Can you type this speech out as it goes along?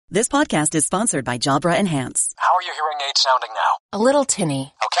This podcast is sponsored by Jabra Enhance. How are your hearing aids sounding now? A little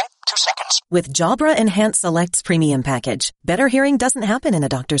tinny. Okay, 2 seconds. With Jabra Enhance Select's premium package, better hearing doesn't happen in a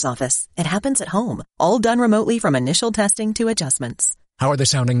doctor's office. It happens at home, all done remotely from initial testing to adjustments. How are they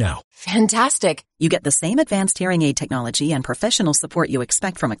sounding now? Fantastic. You get the same advanced hearing aid technology and professional support you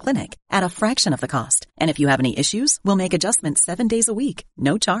expect from a clinic at a fraction of the cost. And if you have any issues, we'll make adjustments 7 days a week,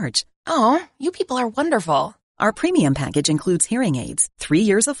 no charge. Oh, you people are wonderful. Our premium package includes hearing aids, 3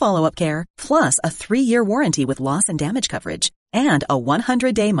 years of follow-up care, plus a 3-year warranty with loss and damage coverage, and a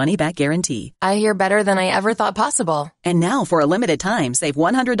 100-day money-back guarantee. I hear better than I ever thought possible. And now, for a limited time, save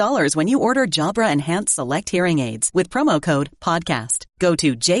 $100 when you order Jabra Enhance Select Hearing Aids with promo code PODCAST. Go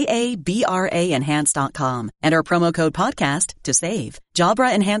to JABRAenhance.com, enter promo code PODCAST to save.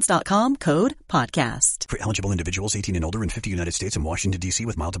 JabraEnhance.com, code PODCAST. For eligible individuals 18 and older in 50 United States and Washington, D.C.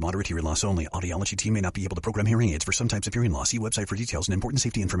 with mild to moderate hearing loss only. Audiology team may not be able to program hearing aids for some types of hearing loss. See website for details and important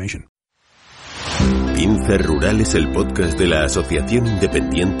safety information. Pinza Rural es el podcast de la Asociación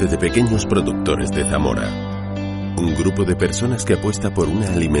Independiente de Pequeños Productores de Zamora. Un grupo de personas que apuesta por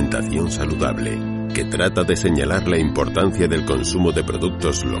una alimentación saludable, que trata de señalar la importancia del consumo de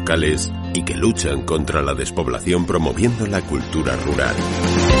productos locales y que luchan contra la despoblación promoviendo la cultura rural.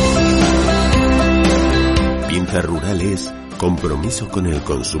 Pinza Rural es compromiso con el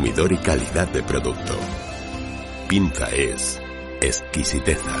consumidor y calidad de producto. Pinza es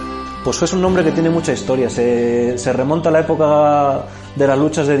exquisiteza. Pues es un nombre que tiene mucha historia. Se remonta a la época de las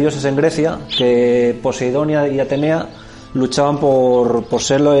luchas de dioses en Grecia, que Poseidón y Atenea luchaban por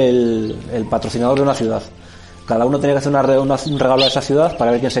ser el patrocinador de una ciudad. Cada uno tenía que hacer un regalo a esa ciudad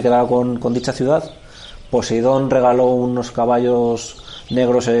para ver quién se quedaba con dicha ciudad. Poseidón regaló unos caballos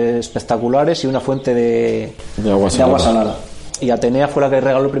negros espectaculares y una fuente de agua salada. Y Atenea fue la que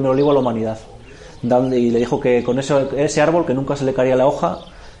regaló el primer olivo a la humanidad. Y le dijo que con ese árbol, que nunca se le caería la hoja,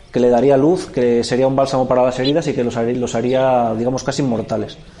 que le daría luz, que sería un bálsamo para las heridas y que los haría, digamos, casi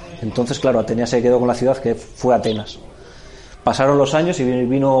inmortales. Entonces, claro, Atenea se quedó con la ciudad, que fue Atenas. Pasaron los años y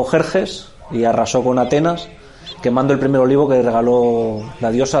vino Jerjes y arrasó con Atenas, quemando el primer olivo que regaló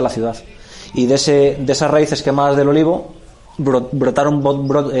la diosa a la ciudad. Y de esas raíces quemadas del olivo brotaron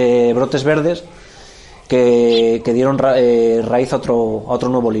brotes verdes que dieron raíz a otro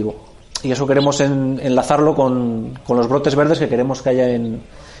nuevo olivo. Y eso queremos enlazarlo con los brotes verdes que queremos que haya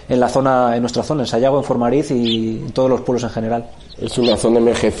en nuestra zona, en Sayago, en Formariz y en todos los pueblos en general. Es una zona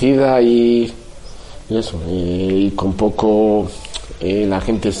envejecida y con poco la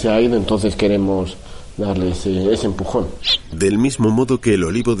gente se ha ido, entonces queremos darle ese empujón. Del mismo modo que el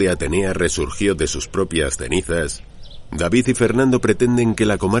olivo de Atenea resurgió de sus propias cenizas, David y Fernando pretenden que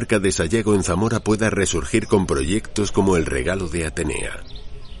la comarca de Sayago en Zamora pueda resurgir con proyectos como el Regalo de Atenea.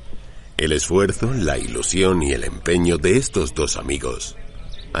 El esfuerzo, la ilusión y el empeño de estos dos amigos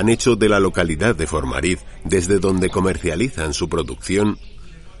han hecho de la localidad de Formariz, desde donde comercializan su producción,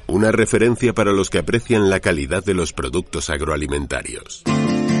 una referencia para los que aprecian la calidad de los productos agroalimentarios.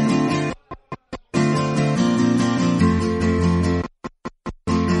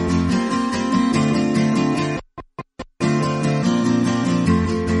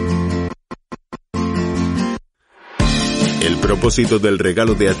 El propósito del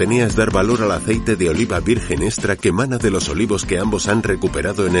regalo de Atenea es dar valor al aceite de Oliva Virgen Extra que emana de los olivos que ambos han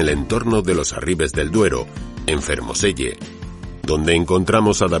recuperado en el entorno de los Arribes del Duero, en Fermoselle, donde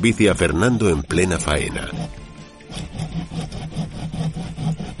encontramos a David y a Fernando en plena faena.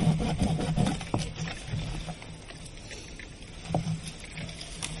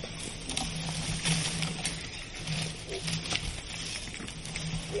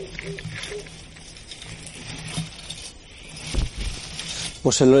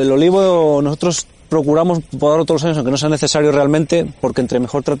 Pues el olivo nosotros procuramos podarlo todos los años, aunque no sea necesario realmente, porque entre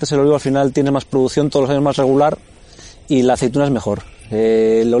mejor trates el olivo al final tiene más producción, todos los años más regular, y la aceituna es mejor.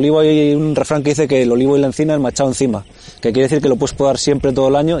 El olivo, hay un refrán que dice que el olivo y la encina es machado encima, que quiere decir que lo puedes podar siempre todo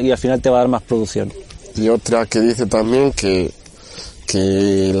el año y al final te va a dar más producción. Y otra que dice también que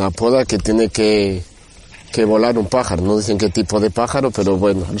la poda que tiene que volar un pájaro, no dicen qué tipo de pájaro, pero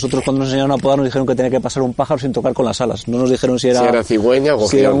bueno. Nosotros cuando nos enseñaron a podar nos dijeron que tenía que pasar un pájaro sin tocar con las alas, no nos dijeron si era cigüeña o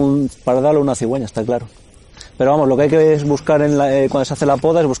si era un pardal o una cigüeña, está claro. Pero vamos, lo que hay que es buscar cuando se hace la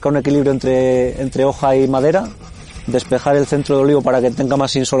poda es buscar un equilibrio entre hoja y madera, despejar el centro del olivo para que tenga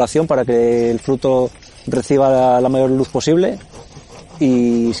más insolación, para que el fruto reciba la mayor luz posible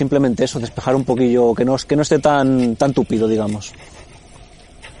y simplemente eso, despejar un poquillo, que no esté tan tupido, digamos.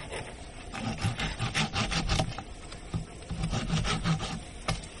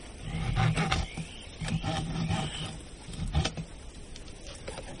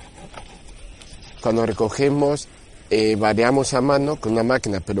 Cuando recogemos variamos a mano con una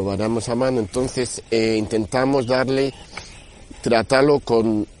máquina, pero variamos a mano, entonces intentamos tratarlo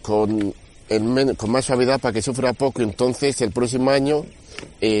con más suavidad para que sufra poco, entonces el próximo año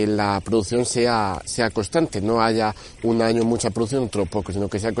la producción sea constante, no haya un año mucha producción, otro poco, sino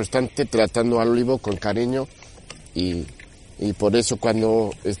que sea constante, tratando al olivo con cariño y por eso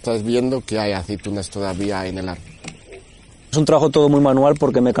cuando estás viendo que hay aceitunas todavía en el árbol. Es un trabajo todo muy manual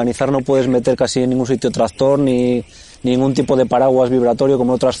porque mecanizar no puedes meter casi en ningún sitio tractor ni ningún tipo de paraguas vibratorio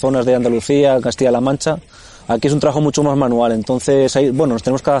como en otras zonas de Andalucía, Castilla-La Mancha. Aquí es un trabajo mucho más manual, entonces nos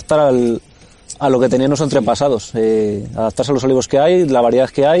tenemos que adaptar a lo que tenían nuestros antepasados, adaptarse a los olivos que hay, la variedad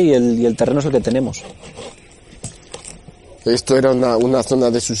que hay y el terreno es el que tenemos. Esto era una zona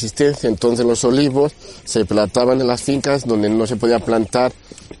de subsistencia, entonces los olivos se plantaban en las fincas donde no se podía plantar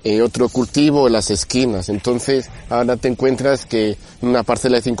otro cultivo en las esquinas. Entonces ahora te encuentras que en una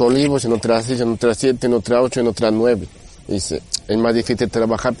parcela hay 5 olivos, en otra 6, en otra 7, en otra 8, en otra 9. Es más difícil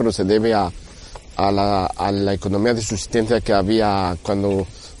trabajar, pero se debe a la economía de subsistencia que había cuando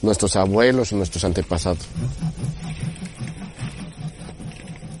nuestros abuelos o nuestros antepasados.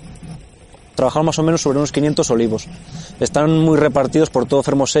 Trabajamos más o menos sobre unos 500 olivos. Están muy repartidos por todo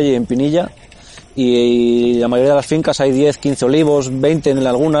Fermoselle y en Pinilla y la mayoría de las fincas hay 10, 15 olivos, 20 en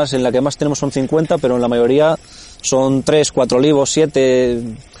algunas, en la que más tenemos son 50, pero en la mayoría son 3, 4 olivos, 7.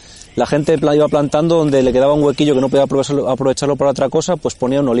 La gente iba plantando donde le quedaba un huequillo que no podía aprovecharlo para otra cosa, pues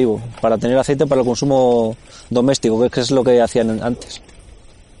ponía un olivo para tener aceite para el consumo doméstico, que es lo que hacían antes.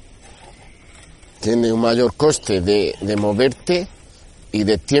 Tiene un mayor coste de moverte y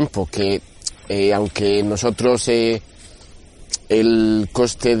de tiempo que aunque nosotros el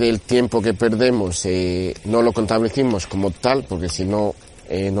coste del tiempo que perdemos no lo contabilicemos como tal, porque si no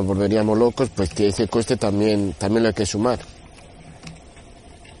nos volveríamos locos, pues que ese coste también lo hay que sumar.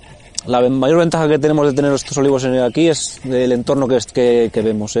 La mayor ventaja que tenemos de tener estos olivos aquí es el entorno que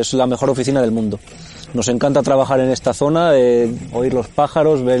vemos. Es la mejor oficina del mundo. Nos encanta trabajar en esta zona, oír los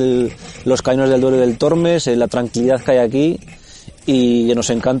pájaros, ver los cañones del Duero y del Tormes, la tranquilidad que hay aquí. Y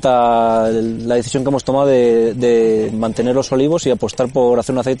nos encanta la decisión que hemos tomado de mantener los olivos y apostar por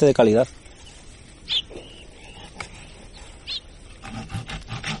hacer un aceite de calidad.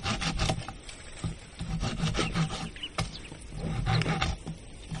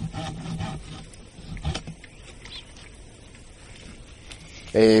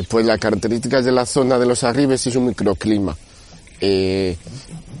 Pues las características de la zona de los Arribes es un microclima.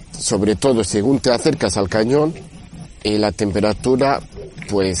 Sobre todo según te acercas al cañón, la temperatura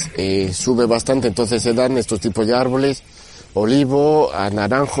pues sube bastante, entonces se dan estos tipos de árboles, olivo,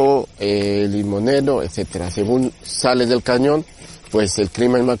 naranjo, limonero, etcétera. Según sales del cañón, pues el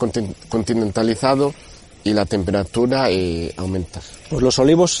clima es más continentalizado y la temperatura aumenta. Pues los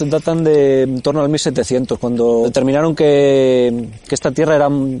olivos datan de en torno al 1700, cuando determinaron que esta tierra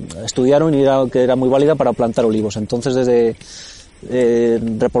estudiaron y que era muy válida para plantar olivos. Entonces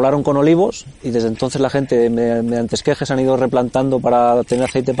repoblaron con olivos y desde entonces la gente mediante esquejes han ido replantando para tener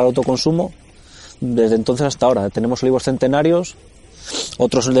aceite para autoconsumo. Desde entonces hasta ahora tenemos olivos centenarios,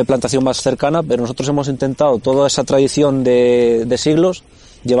 otros de plantación más cercana, pero nosotros hemos intentado toda esa tradición de siglos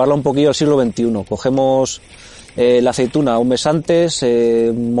llevarla un poquillo al siglo XXI. Cogemos la aceituna un mes antes,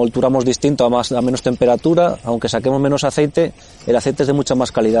 molturamos distinto a menos temperatura, aunque saquemos menos aceite, el aceite es de mucha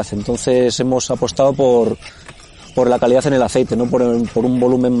más calidad. Entonces hemos apostado por la calidad en el aceite, no por un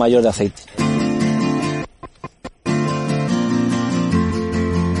volumen mayor de aceite.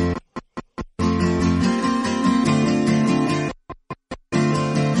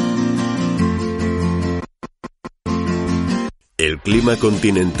 El clima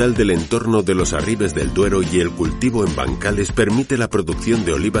continental del entorno de los Arribes del Duero y el cultivo en bancales permite la producción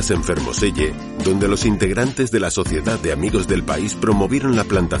de olivas en Fermoselle, donde los integrantes de la Sociedad de Amigos del País promovieron la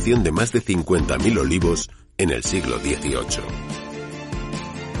plantación de más de 50.000 olivos en el siglo XVIII.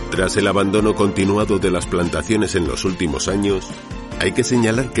 Tras el abandono continuado de las plantaciones en los últimos años, hay que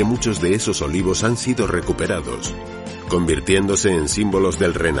señalar que muchos de esos olivos han sido recuperados, convirtiéndose en símbolos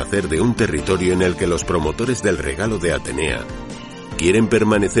del renacer de un territorio en el que los promotores del Regalo de Atenea quieren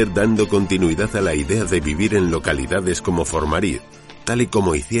permanecer dando continuidad a la idea de vivir en localidades como Formariz, tal y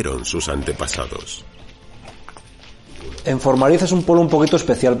como hicieron sus antepasados. En Formariz es un pueblo un poquito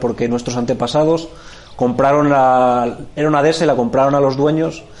especial porque nuestros antepasados era una dehesa y la compraron a los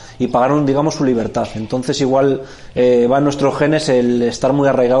dueños y pagaron, digamos, su libertad. Entonces igual va en nuestros genes el estar muy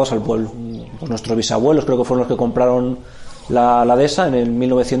arraigados al pueblo. Pues nuestros bisabuelos creo que fueron los que compraron la dehesa en el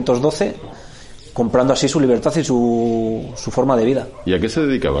 1912, comprando así su libertad y su forma de vida. ¿Y a qué se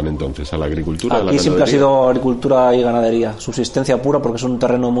dedicaban entonces? ¿A la agricultura? Aquí siempre ha sido agricultura y ganadería, subsistencia pura porque es un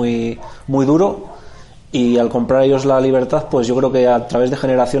terreno muy, muy duro y al comprar ellos la libertad, pues yo creo que a través de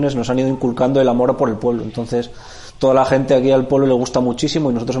generaciones nos han ido inculcando el amor por el pueblo. Entonces toda la gente aquí al pueblo le gusta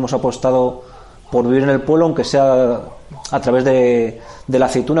muchísimo y nosotros hemos apostado por vivir en el pueblo, aunque sea a través de la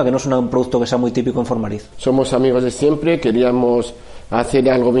aceituna, que no es un producto que sea muy típico en Formariz. Somos amigos de siempre, queríamos hacer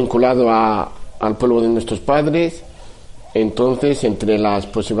algo vinculado al pueblo de nuestros padres. Entonces, entre las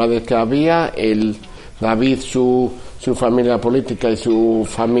posibilidades que había, David, su familia política y su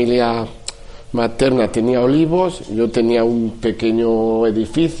familia materna tenía olivos, yo tenía un pequeño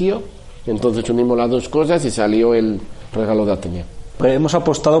edificio, entonces unimos las dos cosas y salió el Regalo de Atenea. Hemos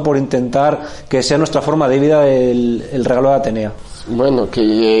apostado por intentar que sea nuestra forma de vida el Regalo de Atenea. Bueno,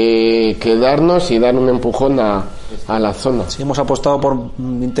 que quedarnos y dar un empujón a la zona. Sí, hemos apostado por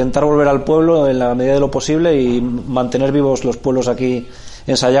intentar volver al pueblo en la medida de lo posible y mantener vivos los pueblos aquí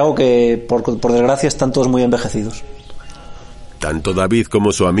en Sayago, que por desgracia están todos muy envejecidos. Tanto David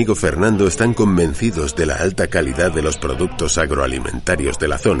como su amigo Fernando están convencidos de la alta calidad de los productos agroalimentarios de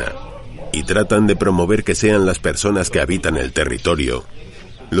la zona y tratan de promover que sean las personas que habitan el territorio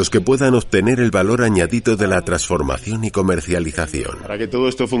los que puedan obtener el valor añadido de la transformación y comercialización. Para que todo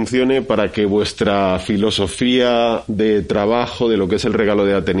esto funcione, para que vuestra filosofía de trabajo de lo que es el Regalo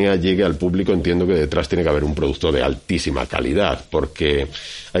de Atenea llegue al público, entiendo que detrás tiene que haber un producto de altísima calidad, porque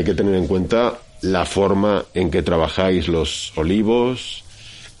hay que tener en cuenta la forma en que trabajáis los olivos,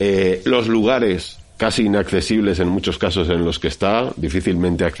 los lugares casi inaccesibles en muchos casos en los que está,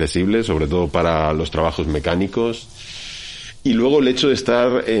 difícilmente accesibles, sobre todo para los trabajos mecánicos. Y luego el hecho de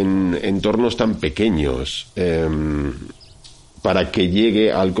estar en entornos tan pequeños, para que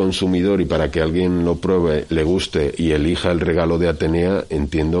llegue al consumidor y para que alguien lo pruebe, le guste y elija el Regalo de Atenea,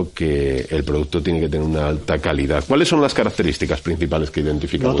 entiendo que el producto tiene que tener una alta calidad. ¿Cuáles son las características principales que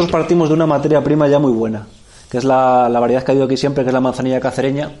identificamos? Nosotros partimos de una materia prima ya muy buena, que es la variedad que ha habido aquí siempre, que es la manzanilla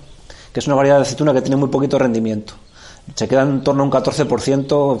cacereña, que es una variedad de aceituna que tiene muy poquito rendimiento. Se queda en torno a un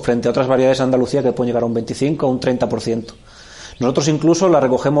 14% frente a otras variedades de Andalucía que pueden llegar a un 25% o un 30%. Nosotros incluso la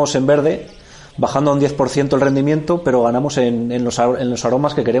recogemos en verde, bajando a un 10% el rendimiento, pero ganamos en los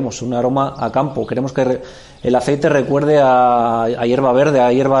aromas que queremos, un aroma a campo. Queremos que el aceite recuerde a hierba verde,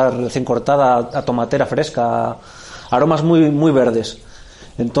 a hierba recién cortada, a tomatera fresca, a aromas muy, muy verdes.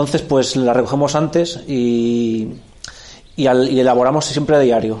 Entonces, pues la recogemos antes y elaboramos siempre a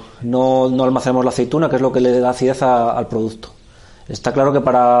diario. No almacenamos la aceituna, que es lo que le da acidez al producto. Está claro que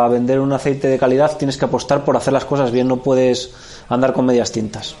para vender un aceite de calidad tienes que apostar por hacer las cosas bien, no puedes andar con medias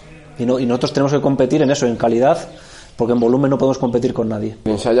tintas. Y nosotros tenemos que competir en eso, en calidad, porque en volumen no podemos competir con nadie.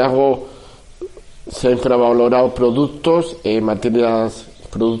 En Sayago se han infravalorado productos, materias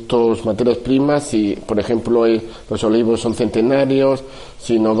primas, y por ejemplo los olivos son centenarios.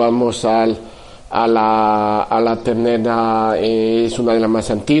 Si nos vamos a la ternera, es una de las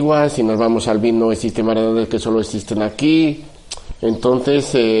más antiguas. Si nos vamos al vino, existen variedades que solo existen aquí.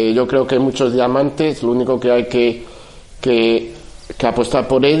 Entonces yo creo que hay muchos diamantes, lo único que hay que apostar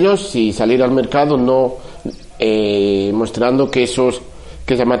por ellos y salir al mercado mostrando que esas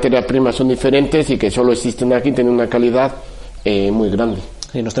materias primas son diferentes y que solo existen aquí, tienen una calidad muy grande.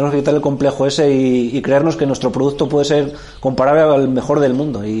 Sí, nos tenemos que quitar el complejo ese y creernos que nuestro producto puede ser comparable al mejor del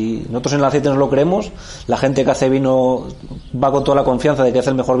mundo, y nosotros en el aceite nos lo creemos. La gente que hace vino va con toda la confianza de que hace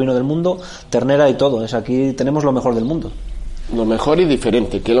el mejor vino del mundo, ternera y todo. Aquí tenemos lo mejor del mundo. Lo mejor y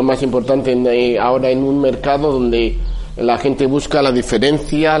diferente, que es lo más importante ahora en un mercado donde la gente busca la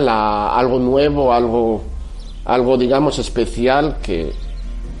diferencia, algo nuevo, algo digamos especial que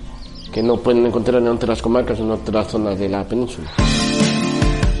no pueden encontrar en otras comarcas, en otras zonas de la península.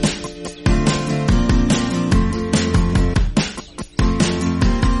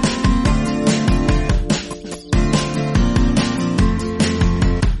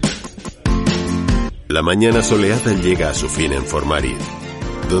 La mañana soleada llega a su fin en Formariz,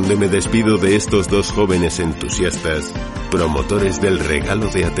 donde me despido de estos dos jóvenes entusiastas, promotores del Regalo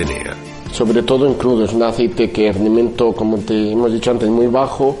de Atenea. Sobre todo en crudo, es un aceite que el rendimiento, como te hemos dicho antes, muy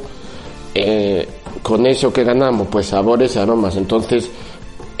bajo. Con eso que ganamos, pues sabores y aromas. Entonces,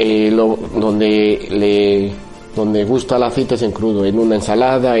 donde gusta el aceite es en crudo, en una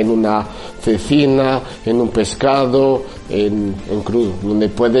ensalada, en una cecina, en un pescado, en crudo,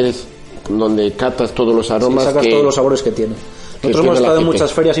 donde catas todos los aromas. Sí, sacas todos los sabores que tiene. Nosotros hemos estado en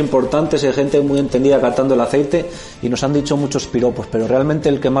muchas ferias importantes, hay gente muy entendida catando el aceite y nos han dicho muchos piropos, pero realmente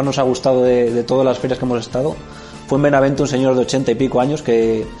el que más nos ha gustado de todas las ferias que hemos estado fue en Benavente, un señor de 80 y pico años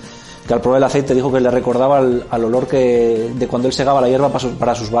que al probar el aceite dijo que le recordaba al olor de cuando él segaba la hierba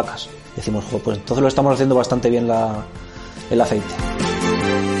para sus vacas. Decimos, pues entonces lo estamos haciendo bastante bien el aceite.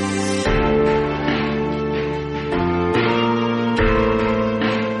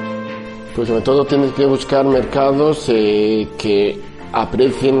 Pues sobre todo tienes que buscar mercados que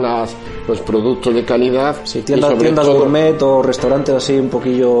aprecien los productos de calidad. Sí, tiendas gourmet o restaurantes así un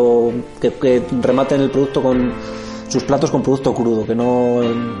poquillo que rematen el producto con sus platos con producto crudo, que no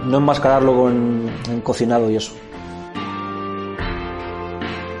enmascararlo en cocinado y eso.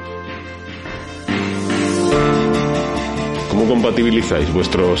 ¿Cómo compatibilizáis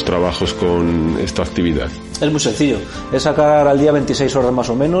vuestros trabajos con esta actividad? Es muy sencillo, es sacar al día 26 horas más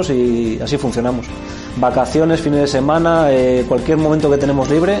o menos y así funcionamos. Vacaciones, fines de semana, cualquier momento que tenemos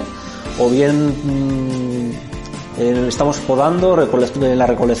libre, o bien estamos podando, en la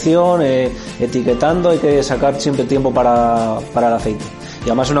recolección, etiquetando, hay que sacar siempre tiempo para el aceite. Y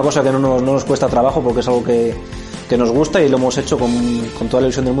además es una cosa que no nos cuesta trabajo porque es algo que nos gusta y lo hemos hecho con toda la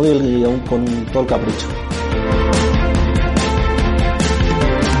ilusión del mundo y aún con todo el capricho.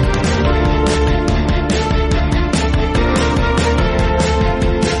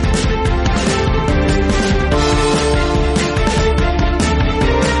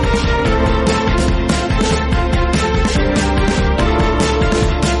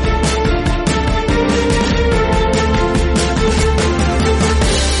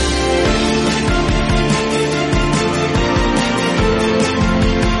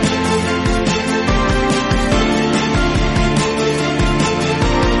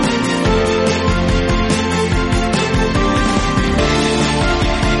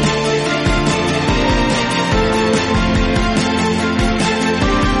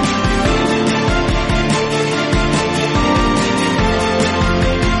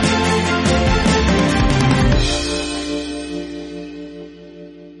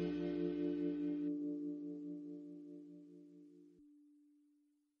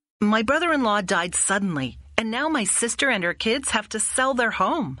 My brother-in-law died suddenly, and now my sister and her kids have to sell their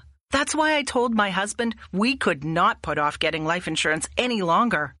home. That's why I told my husband we could not put off getting life insurance any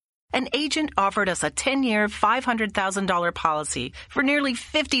longer. An agent offered us a 10-year, $500,000 policy for nearly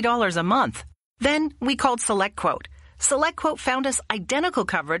 $50 a month. Then we called SelectQuote. SelectQuote found us identical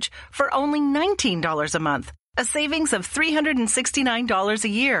coverage for only $19 a month, a savings of $369 a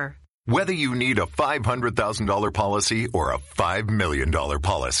year. Whether you need a $500,000 policy or a $5 million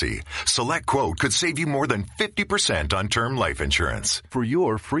policy, SelectQuote could save you more than 50% on term life insurance. For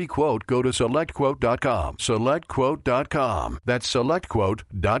your free quote, go to SelectQuote.com. SelectQuote.com. That's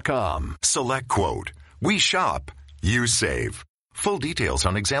SelectQuote.com. SelectQuote. We shop. You save. Full details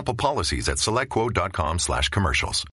on example policies at SelectQuote.com/commercials.